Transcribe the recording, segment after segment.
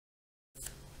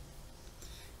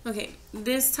Okay,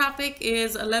 this topic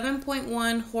is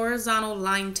 11.1 horizontal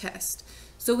line test.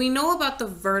 So we know about the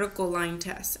vertical line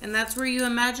test, and that's where you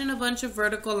imagine a bunch of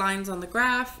vertical lines on the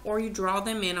graph, or you draw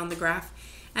them in on the graph.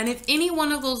 And if any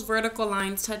one of those vertical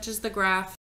lines touches the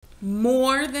graph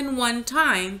more than one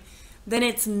time, then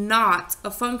it's not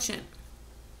a function.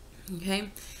 Okay?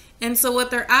 And so what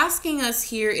they're asking us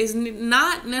here is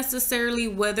not necessarily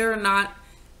whether or not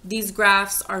these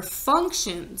graphs are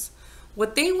functions.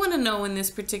 What they want to know in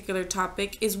this particular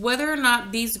topic is whether or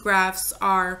not these graphs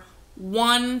are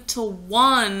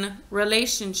one-to-one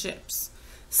relationships.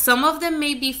 Some of them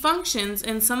may be functions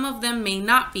and some of them may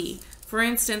not be. For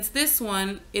instance, this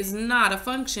one is not a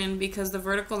function because the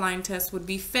vertical line test would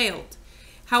be failed.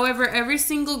 However, every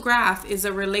single graph is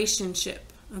a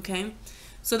relationship, okay?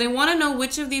 So they want to know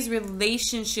which of these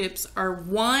relationships are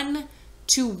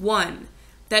one-to-one.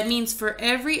 That means for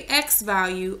every x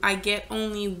value, I get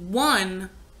only one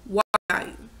y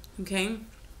value, okay?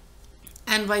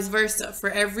 And vice versa. For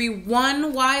every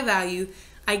one y value,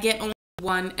 I get only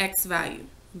one x value,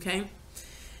 okay?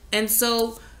 And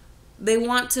so they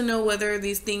want to know whether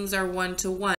these things are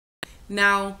one-to-one.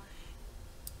 Now,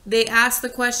 they ask the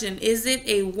question, is it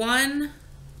a one-to-one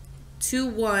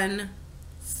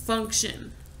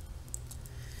function?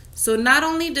 So not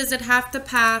only does it have to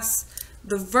pass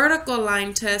the vertical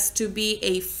line test to be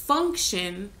a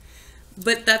function,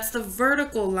 but that's the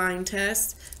vertical line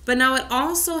test, but now it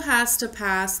also has to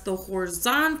pass the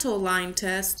horizontal line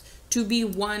test to be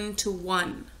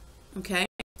one-to-one, okay?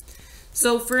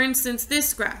 So for instance,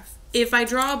 this graph, if I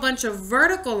draw a bunch of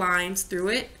vertical lines through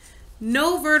it,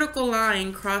 no vertical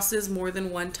line crosses more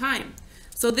than one time.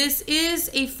 So this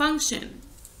is a function.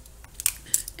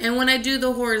 And when I do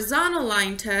the horizontal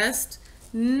line test,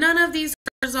 none of these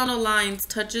horizontal lines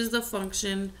touches the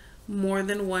function more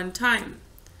than one time.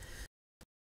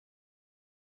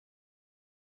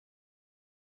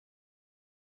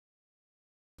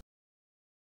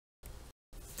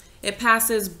 It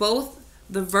passes both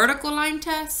the vertical line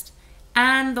test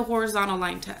and the horizontal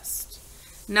line test.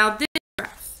 Now this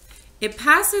graph, it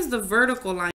passes the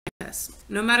vertical line test.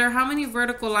 No matter how many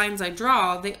vertical lines I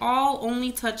draw, they all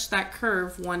only touch that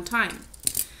curve one time.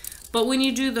 But when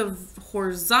you do the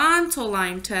horizontal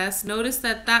line test, notice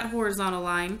that that horizontal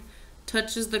line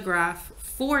touches the graph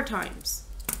 4 times.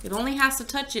 It only has to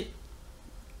touch it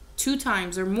 2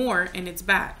 times or more and it's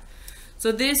bad.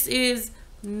 So this is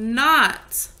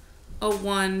not a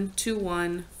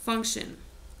one-to-one function.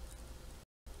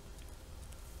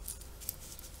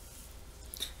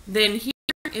 Then here,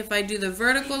 if I do the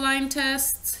vertical line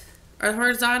test or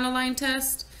horizontal line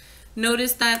test,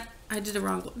 notice that I did the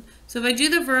wrong one. So if I do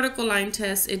the vertical line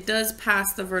test, it does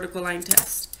pass the vertical line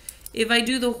test. If I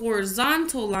do the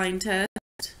horizontal line test,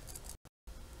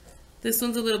 this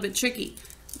one's a little bit tricky.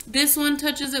 This one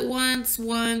touches it once.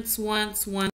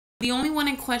 The only one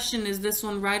in question is this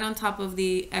one right on top of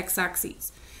the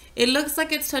x-axis. It looks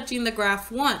like it's touching the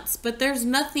graph once, but there's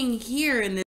nothing here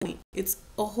in this point. It's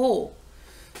a hole.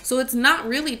 So it's not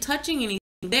really touching anything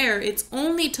there. It's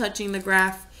only touching the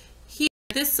graph here,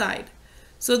 this side.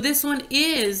 So this one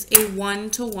is a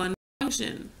one-to-one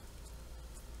function.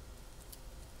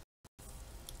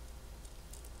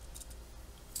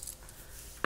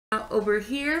 Now over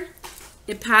here,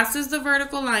 it passes the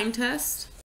vertical line test,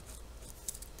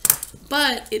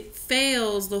 but it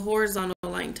fails the horizontal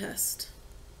line test.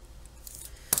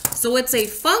 So it's a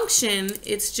function,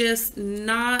 it's just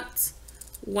not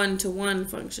one-to-one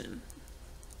function.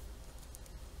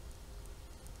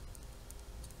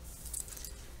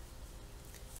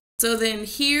 So then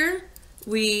here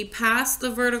we pass the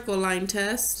vertical line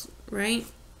test, right?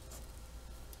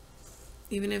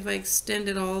 Even if I extend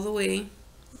it all the way,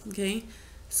 okay?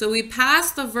 So we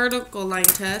pass the vertical line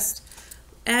test,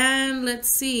 and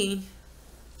let's see.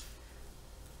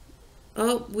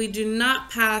 Oh, we do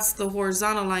not pass the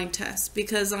horizontal line test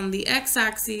because on the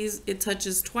x-axis it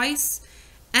touches twice,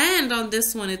 and on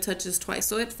this one it touches twice.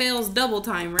 So it fails double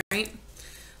time, right?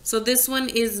 So this one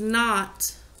is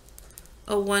not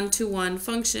a one-to-one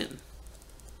function.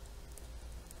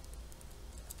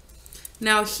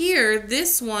 Now here,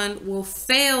 this one will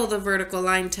fail the vertical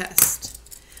line test,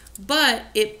 but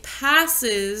it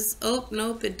passes, oh,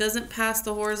 nope, it doesn't pass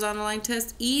the horizontal line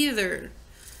test either.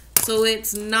 So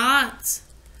it's not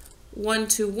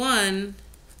one-to-one,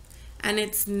 and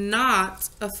it's not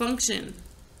a function.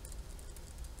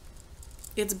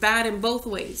 It's bad in both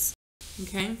ways,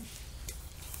 okay?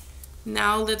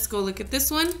 Now let's go look at this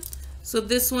one. So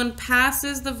this one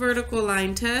passes the vertical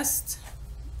line test.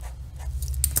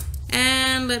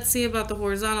 And let's see about the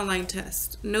horizontal line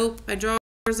test. Nope, I draw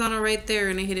horizontal right there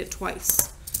and I hit it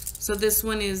twice. So this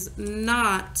one is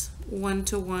not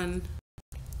one-to-one.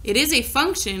 It is a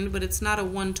function, but it's not a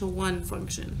one-to-one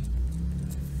function.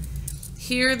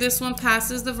 Here, this one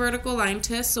passes the vertical line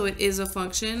test, so it is a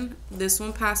function. This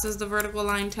one passes the vertical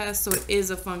line test, so it is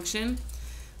a function.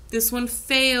 This one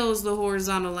fails the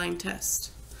horizontal line test,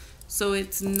 so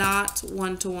it's not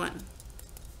one-to-one.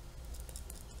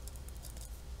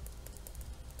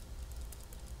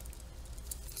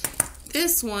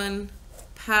 This one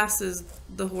passes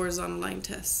the horizontal line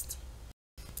test.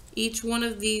 Each one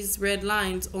of these red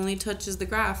lines only touches the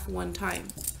graph one time.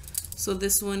 So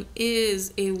this one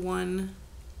is a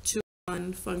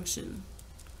one-to-one function.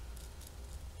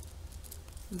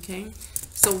 Okay,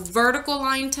 so vertical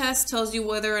line test tells you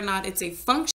whether or not it's a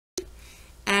function,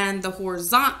 and the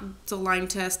horizontal line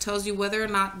test tells you whether or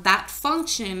not that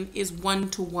function is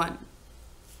one-to-one.